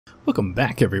Welcome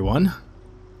back, everyone.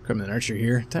 Kremlin Archer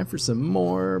here. Time for some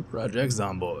more Project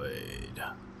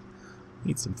Zomboid.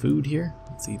 Eat some food here.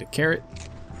 Let's eat a carrot.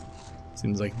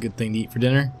 Seems like a good thing to eat for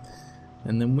dinner.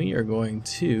 And then we are going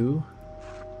to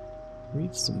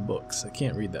read some books. I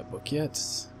can't read that book yet.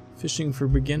 Fishing for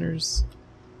Beginners.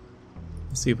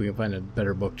 Let's see if we can find a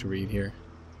better book to read here.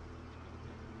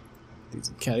 These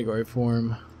in category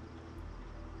form.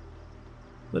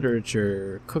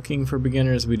 Literature, cooking for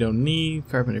beginners we don't need,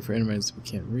 carpentry for intermediates we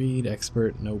can't read,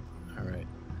 expert, nope. Alright.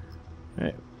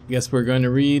 Alright, guess we're going to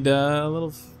read a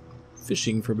little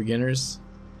fishing for beginners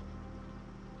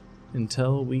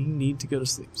until we need to go to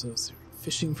sleep. So let's see.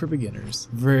 Fishing for beginners.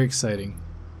 Very exciting.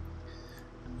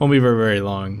 Won't be very, very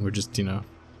long. We're just,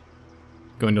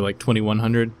 going to like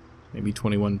 2100, maybe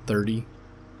 2130.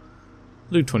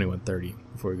 We'll do 2130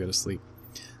 before we go to sleep.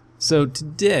 So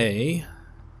today...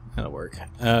 that'll work.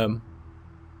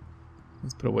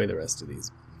 Let's put away the rest of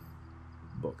these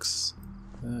books.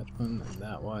 That one and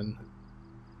that one.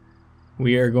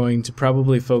 We are going to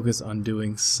probably focus on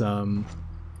doing some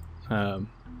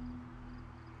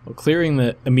clearing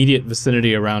the immediate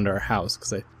vicinity around our house,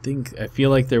 because I feel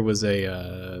like there was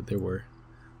a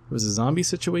zombie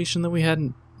situation that we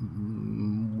hadn't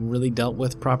really dealt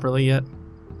with properly yet.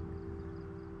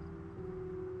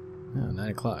 Oh, 9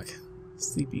 o'clock.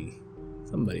 Sleepy.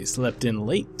 Somebody slept in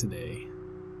late today.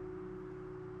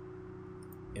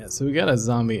 Yeah, so we got a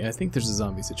zombie. I think there's a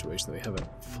zombie situation that we haven't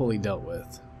fully dealt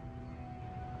with.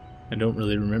 I don't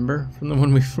really remember from the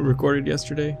one we recorded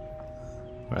yesterday.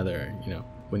 Rather,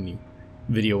 when the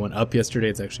video went up yesterday,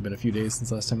 it's actually been a few days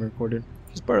since last time I recorded.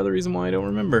 Which is part of the reason why I don't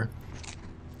remember.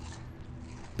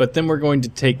 But then we're going to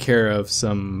take care of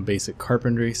some basic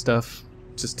carpentry stuff,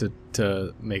 just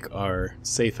to make our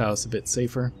safe house a bit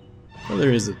safer. Well,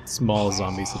 there is a small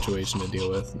zombie situation to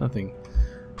deal with. Nothing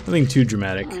too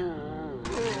dramatic.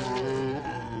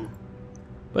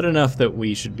 But enough that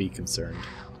we should be concerned.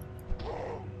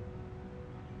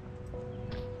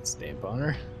 Stamp on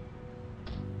her.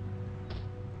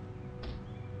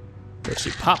 There she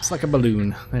pops like a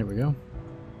balloon. There we go.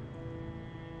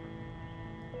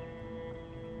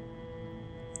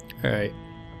 Alright.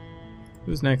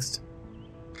 Who's next?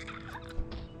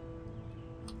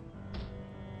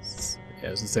 Yeah,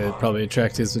 I was gonna say it'd probably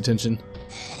attract his attention.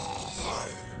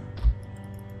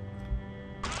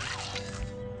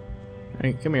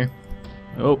 Alright, come here.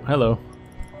 Oh, hello.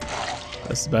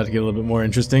 This is about to get a little bit more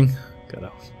interesting. Got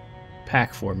a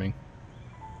pack forming.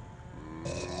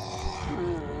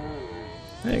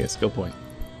 I guess go point.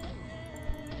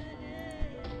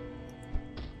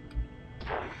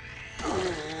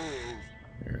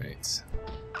 Alright.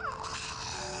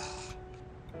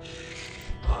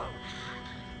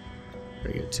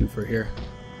 Gotta get a twofer here.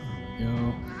 There we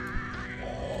go.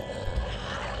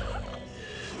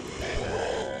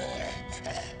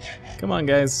 Come on,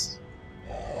 guys.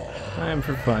 Time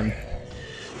for fun.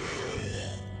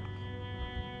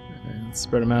 Alright, let's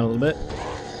spread them out a little bit.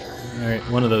 Alright,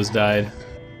 one of those died.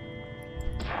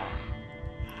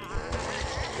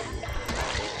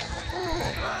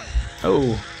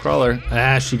 Oh, crawler.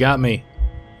 Ah, she got me.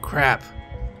 Crap.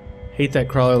 Hate that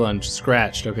crawler lunge.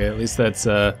 Scratched. Okay, at least that's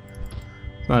not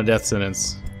a death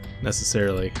sentence,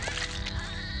 necessarily.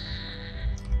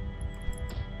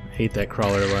 Hate that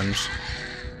crawler lunge.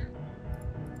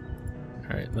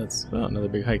 Alright, let's... oh, another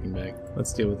big hiking bag.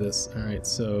 Let's deal with this. Alright,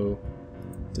 so...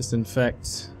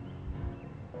 disinfect.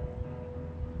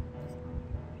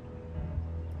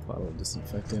 Bottle of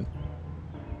disinfectant.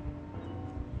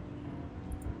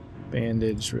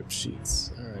 Bandage, rip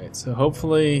sheets. Alright, so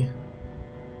hopefully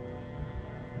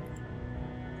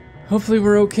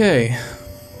we're okay.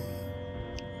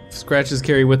 Scratches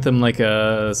carry with them like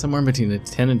a somewhere between a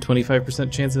 10 and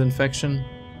 25% chance of infection.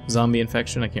 Zombie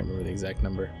infection, I can't remember the exact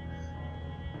number.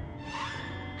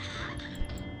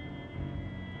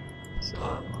 So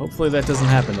hopefully that doesn't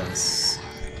happen to us.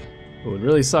 It would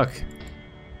really suck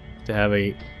to have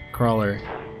a crawler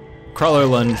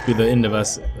lunge be the end of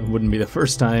us. It wouldn't be the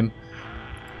first time.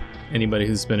 Anybody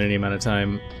who's spent any amount of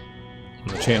time on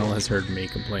the channel has heard me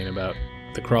complain about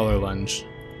the crawler lunge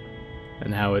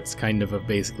and how it's kind of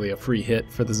basically a free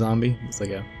hit for the zombie. It's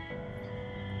like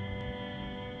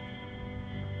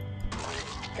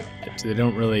they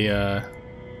don't really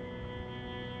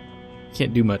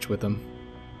can't do much with them.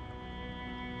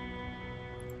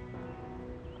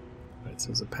 Alright, so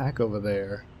there's a pack over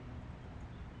there.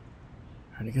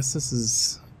 Alright, I guess this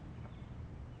is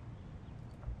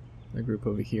the group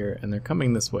over here, and they're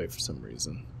coming this way for some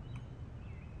reason.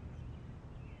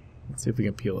 Let's see if we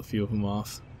can peel a few of them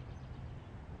off.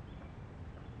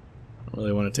 I don't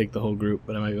really want to take the whole group,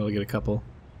 but I might be able to get a couple.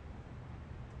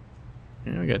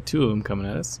 Yeah, we got 2 of them coming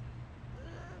at us.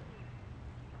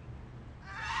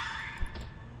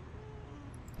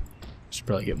 Should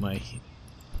probably get my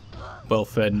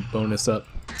well-fed bonus up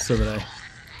so that I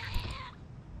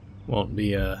won't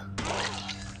be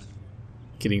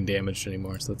getting damaged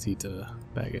anymore. So let's eat a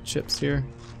bag of chips here.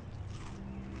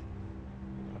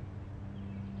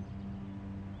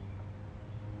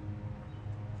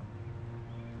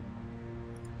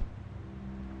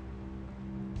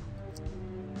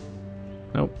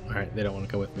 Nope. Alright, they don't want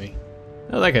to go with me.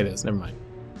 Oh, that guy does. Never mind.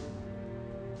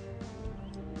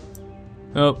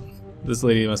 Oh, this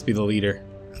lady must be the leader.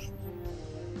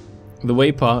 The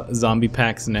way zombie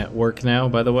packs work now,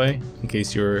 by the way, in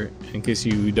case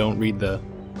you don't read the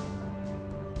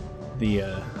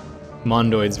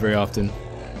mondoids very often,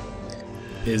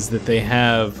 is that they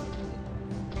have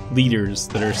leaders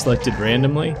that are selected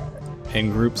randomly,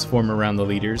 and groups form around the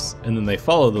leaders, and then they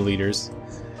follow the leaders.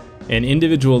 And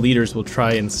individual leaders will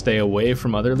try and stay away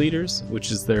from other leaders,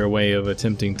 which is their way of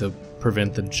attempting to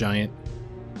prevent the giant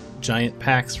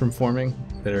packs from forming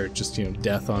that are just, you know,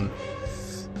 death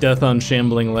on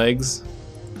shambling legs.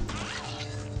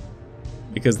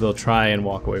 Because they'll try and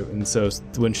walk away. And so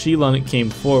when she came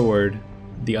forward,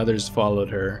 the others followed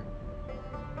her.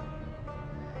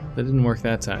 That didn't work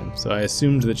that time, so I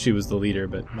assumed that she was the leader,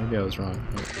 but maybe I was wrong.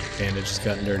 Oh, bandage has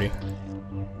gotten dirty.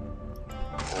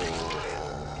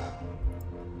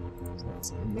 So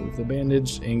let's remove the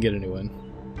bandage and get a new one.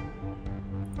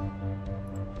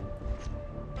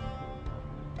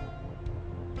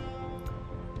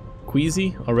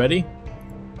 Queasy already?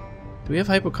 Do we have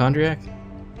hypochondriac?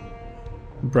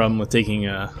 The problem with taking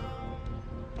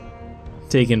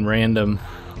random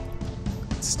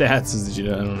stats is that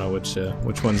I don't know which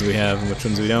ones we have and which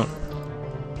ones we don't.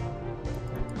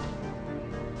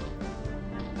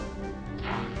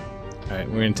 Alright,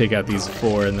 we're gonna take out these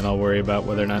 4 and then I'll worry about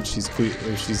whether or not she's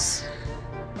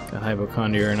got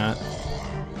hypochondria or not.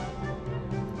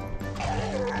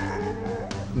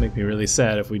 It'll make me really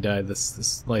sad if we die.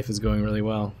 This life is going really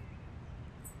well.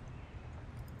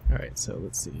 Alright, so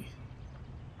let's see.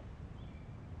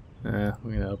 We're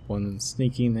gonna up one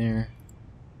sneaking there.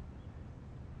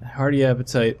 Hearty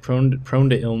appetite, prone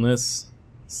to illness,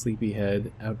 sleepy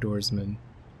head, outdoorsman,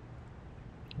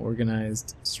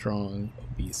 organized, strong,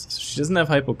 obese. So she doesn't have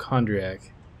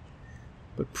hypochondriac,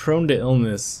 but prone to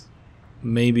illness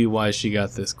may be why she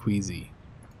got this queasy.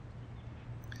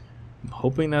 I'm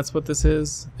hoping that's what this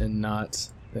is, and not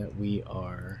that we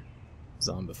are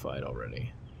zombified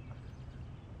already.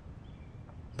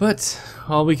 But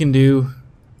all we can do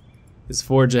is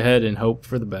forge ahead and hope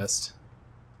for the best.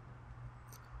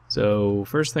 So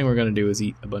first thing we're going to do is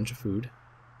eat a bunch of food.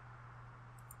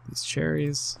 These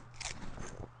cherries.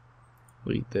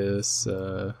 We'll eat this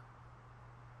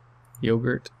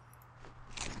yogurt,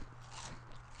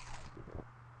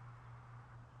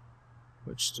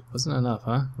 which wasn't enough,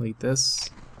 huh? We'll eat this.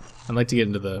 I'd like to get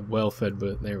into the well-fed,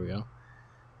 but there we go.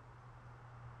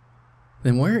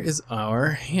 Then where is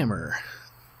our hammer?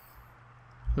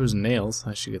 There's nails.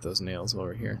 I should get those nails while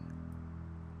we're here.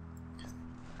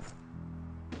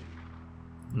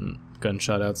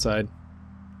 Gunshot outside.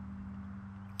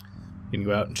 You can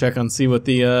go out and check on, see what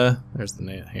the, there's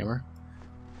the hammer.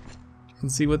 You can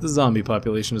see what the zombie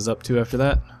population is up to after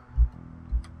that.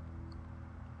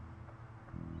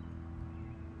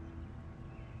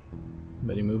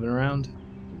 Anybody moving around?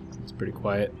 It's pretty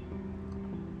quiet.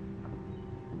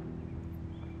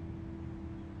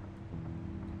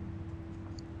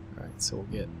 Alright, so we'll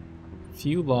get a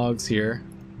few logs here.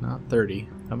 Not 30.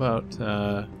 How about,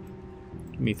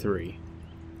 give me 3.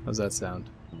 How's that sound?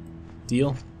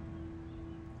 Deal?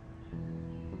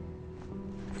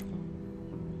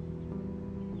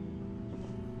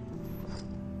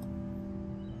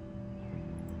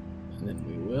 And then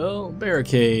we will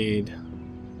barricade.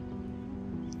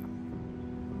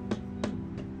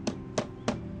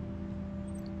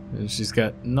 And she's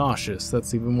got nauseous.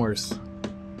 That's even worse.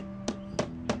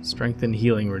 Strength and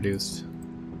healing reduced.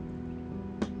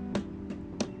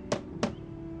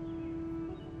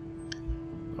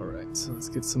 Alright, so let's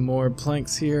get some more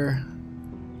planks here.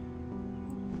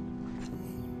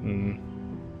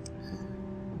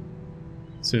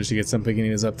 As soon as she gets something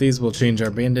and up these, we'll change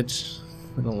our bandage.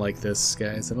 I don't like this,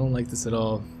 guys. I don't like this at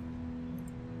all.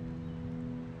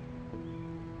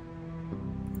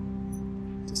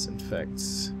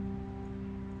 Disinfect.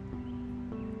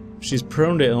 If she's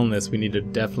prone to illness, we need to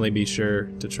definitely be sure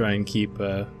to try and keep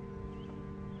a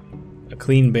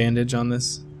clean bandage on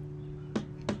this.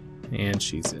 And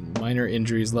she's in minor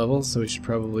injuries level, so we should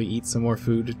probably eat some more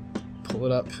food to pull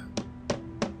it up.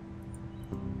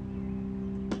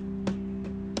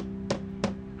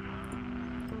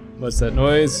 What's that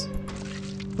noise?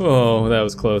 Oh, that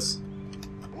was close.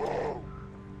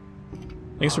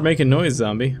 Thanks for making noise,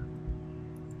 zombie.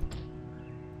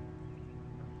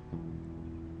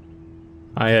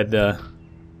 I had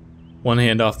one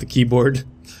hand off the keyboard.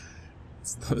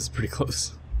 That was pretty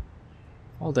close.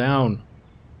 Fall down.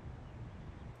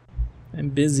 I'm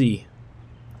busy.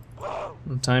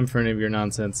 No time for any of your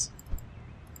nonsense.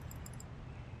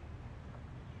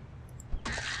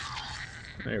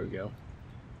 There we go.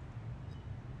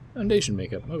 Foundation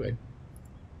makeup, okay.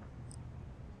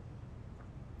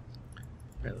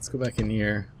 Alright, let's go back in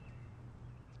here.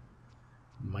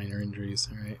 Minor injuries,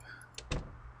 alright.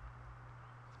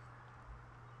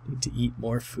 Need to eat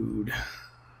more food.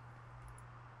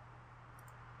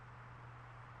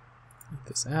 Eat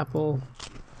this apple.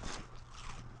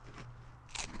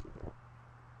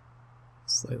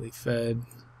 Slightly fed.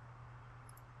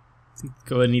 Let's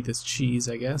go ahead and eat this cheese,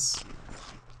 I guess.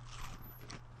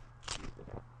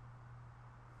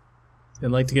 I'd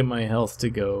like to get my health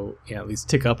to go, yeah, at least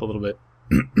tick up a little bit.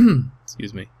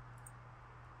 Excuse me.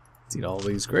 Let's eat all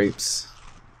these grapes.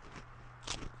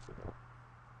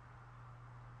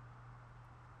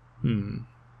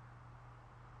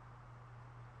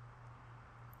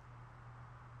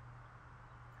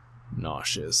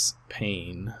 Nauseous.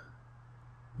 Pain.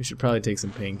 We should probably take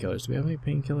some painkillers. Do we have any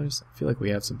painkillers? I feel like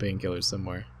we have some painkillers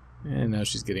somewhere. And now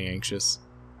she's getting anxious.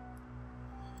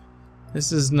 This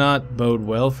does not bode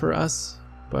well for us,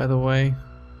 by the way.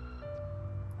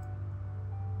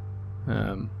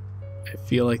 I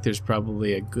feel like there's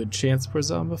probably a good chance we're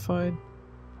zombified.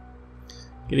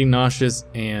 Getting nauseous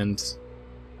and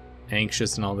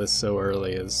anxious and all this so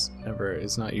early is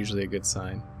not usually a good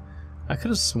sign. I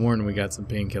could have sworn we got some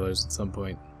painkillers at some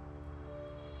point.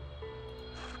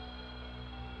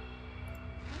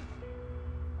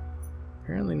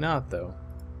 Apparently not, though.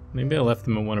 Maybe I left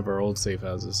them in one of our old safe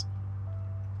houses.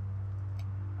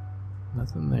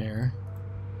 Nothing there.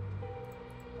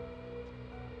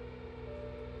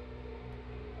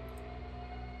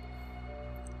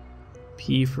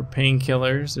 P for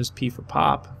painkillers. There's P for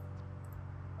pop.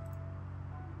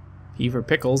 P for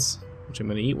pickles, which I'm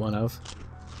going to eat one of.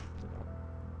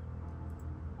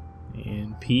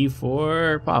 And P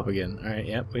for pop again. Alright,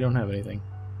 yep, we don't have anything.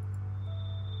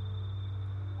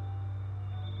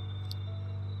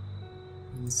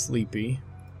 Sleepy.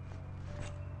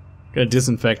 Gonna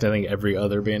disinfect, I think, every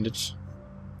other bandage.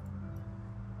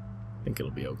 I think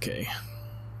it'll be okay.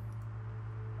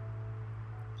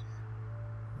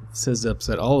 It says to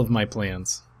upset all of my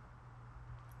plans.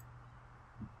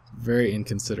 Very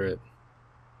inconsiderate.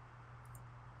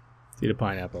 Let's eat a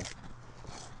pineapple.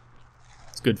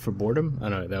 It's good for boredom? Oh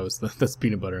no, that's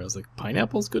peanut butter. I was like,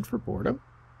 pineapple's good for boredom?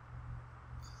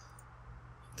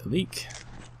 The leak.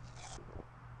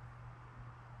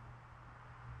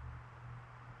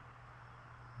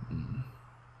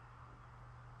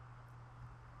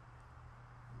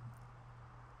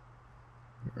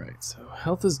 Right, so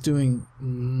health is doing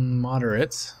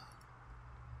moderate.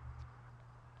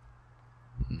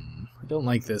 I don't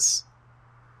like this.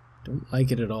 Don't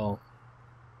like it at all.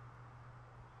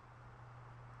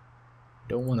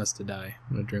 Don't want us to die.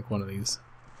 I'm gonna drink one of these.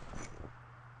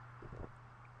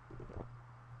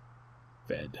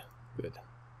 Fed. Good.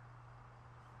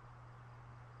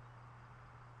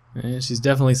 And she's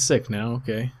definitely sick now,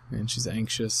 okay. And she's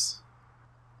anxious.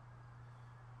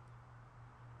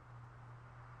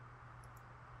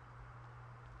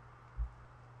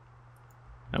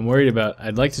 I'm worried about,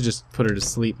 I'd like to just put her to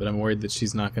sleep, but I'm worried that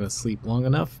she's not going to sleep long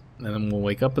enough, and then we'll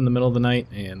wake up in the middle of the night,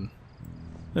 and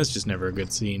that's just never a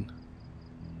good scene.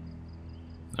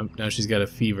 Now she's got a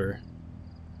fever.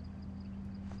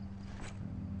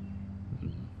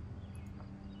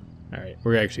 Alright,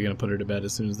 we're actually going to put her to bed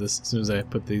as soon as I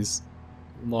put these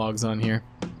logs on here.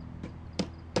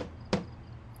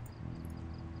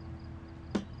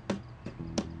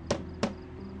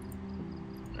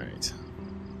 Alright.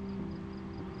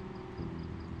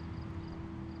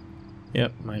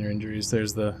 Yep, minor injuries.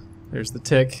 There's the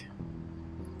tick.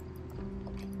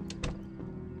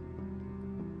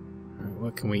 Alright,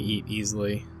 what can we eat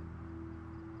easily?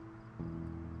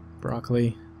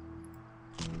 Broccoli.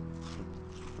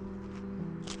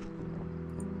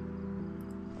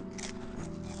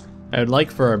 I would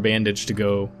like for our bandage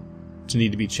to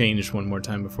need to be changed one more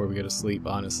time before we go to sleep,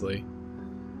 honestly.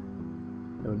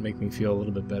 That would make me feel a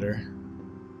little bit better.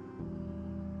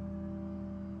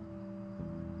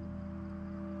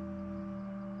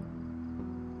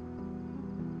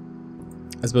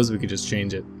 I suppose we could just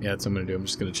change it. Yeah, that's what I'm going to do. I'm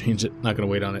just going to change it. Not going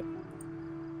to wait on it.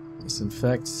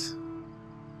 Disinfect.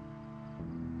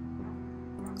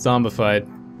 Zombified.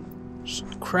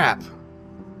 Crap.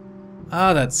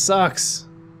 Ah, that sucks.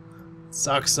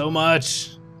 Sucks so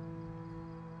much.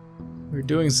 We're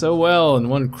doing so well in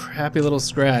one crappy little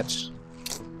scratch.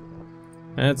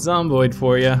 That's Zomboid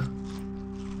for ya.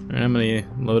 Alright, I'm gonna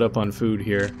load up on food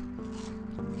here.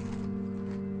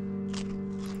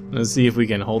 Let's see if we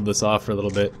can hold this off for a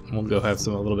little bit. We'll go have a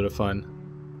little bit of fun.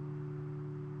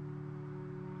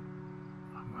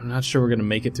 I'm not sure we're gonna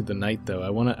make it through the night though. I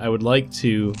would like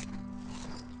to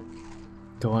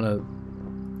go on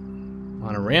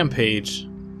a rampage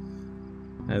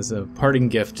as a parting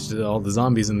gift to all the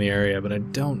zombies in the area, but I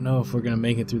don't know if we're gonna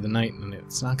make it through the night, and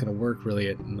it's not gonna work really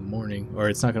in the morning, or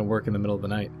it's not gonna work in the middle of the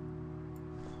night.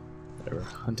 Whatever.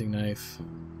 Hunting knife.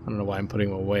 I don't know why I'm putting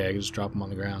them away. I can just drop them on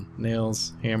the ground.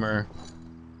 Nails, hammer,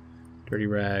 dirty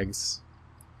rags,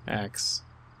 axe,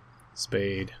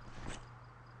 spade,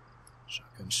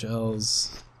 shotgun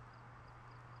shells.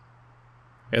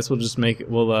 I guess we'll just make it.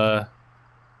 We'll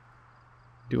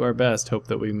do our best. Hope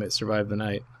that we survive the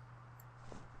night.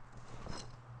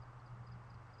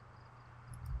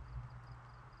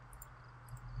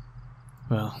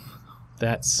 Well,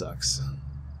 that sucks.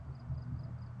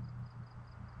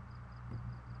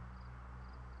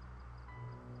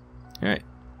 Alright.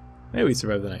 Maybe we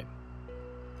survived the night.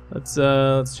 Let's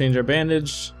change our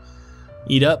bandage,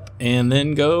 eat up, and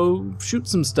then go shoot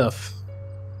some stuff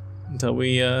until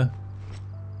we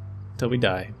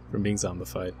die from being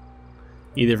zombified.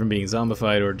 Either from being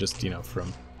zombified or just,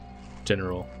 from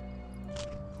general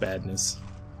badness.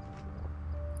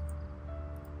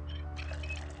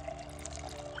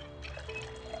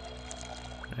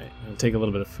 Alright, I'll take a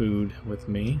little bit of food with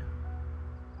me.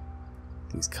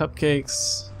 These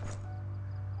cupcakes.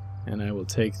 And I will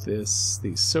take these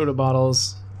soda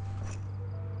bottles.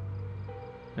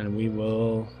 And we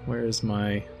will... Where's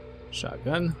my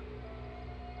shotgun?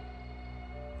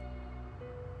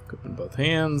 Grip in both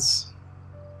hands.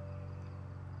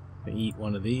 I eat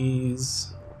one of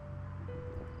these.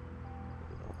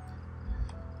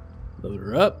 Load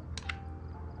her up.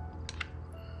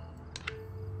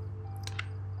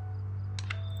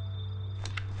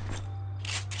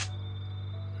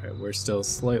 Alright, we're still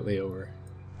slightly over.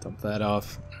 Dump that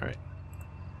off. Alright.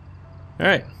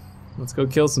 Alright. Let's go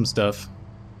kill some stuff.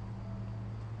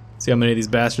 See how many of these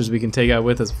bastards we can take out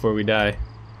with us before we die.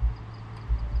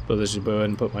 Suppose I should go ahead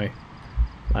and put my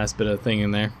last bit of thing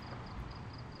in there.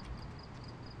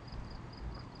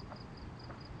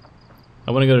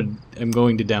 I'm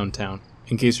going to downtown.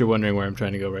 In case you're wondering where I'm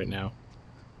trying to go right now.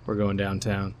 We're going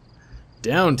downtown.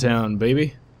 Downtown,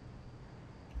 baby!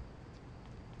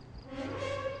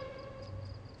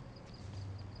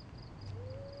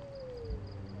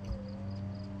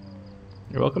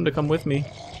 You're welcome to come with me,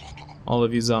 all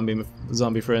of you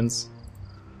zombie friends.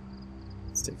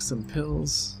 Let's take some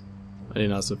pills.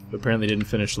 Apparently didn't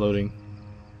finish loading.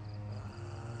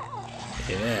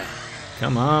 Yeah,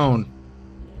 come on.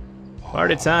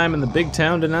 Party time in the big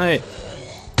town tonight.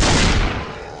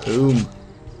 Boom.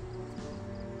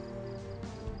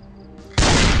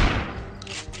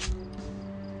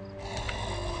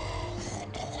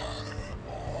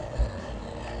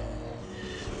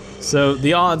 So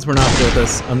the odds were not with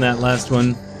us on that last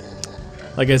one.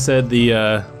 Like I said, the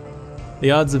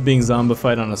odds of being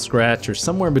zombified on a scratch are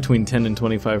somewhere between 10 and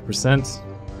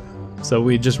 25%. So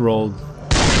we just rolled,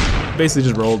 basically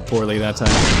just rolled poorly that time.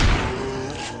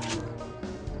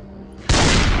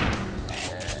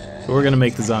 So we're gonna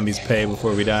make the zombies pay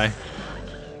before we die.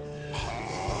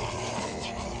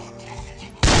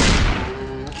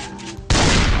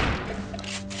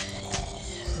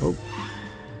 Oh.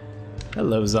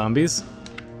 Hello, zombies.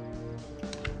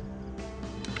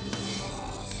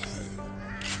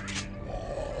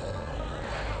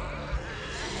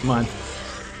 Come on.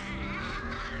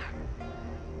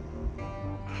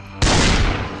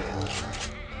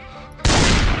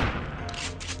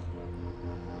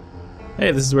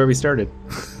 Hey, this is where we started.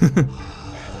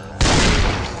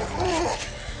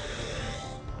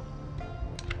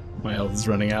 My health is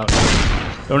running out.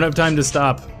 Don't have time to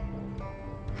stop.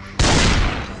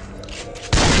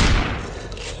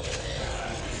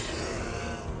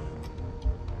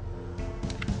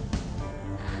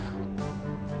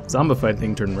 Zombified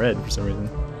thing turned red for some reason.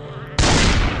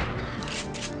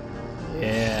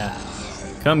 Yeah.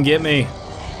 Come get me.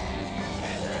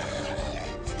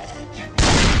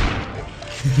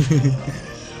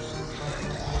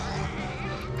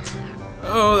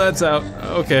 Oh, that's out.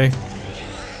 Okay.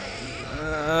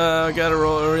 I gotta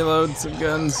reload some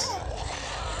guns.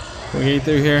 Can we get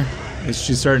through here?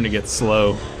 She's starting to get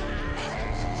slow.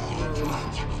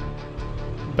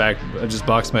 Back. I just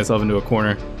boxed myself into a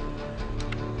corner.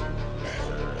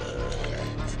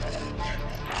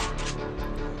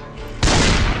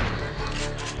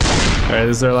 Alright,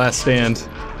 this is our last stand.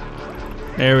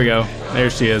 There we go. There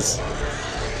she is.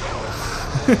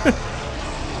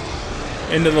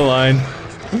 Into the line.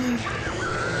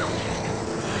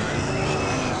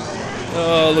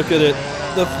 Oh, look at it.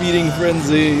 The feeding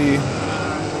frenzy.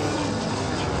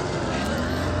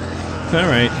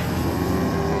 Alright.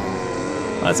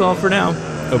 That's all for now.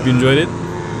 Hope you enjoyed it.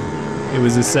 It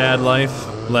was a sad life.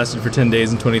 It lasted for 10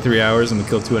 days and 23 hours, and we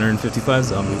killed 255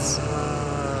 zombies.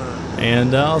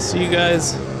 And I'll see you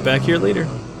guys back here later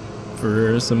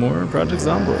for some more Project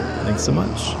Zomboid. Thanks so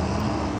much.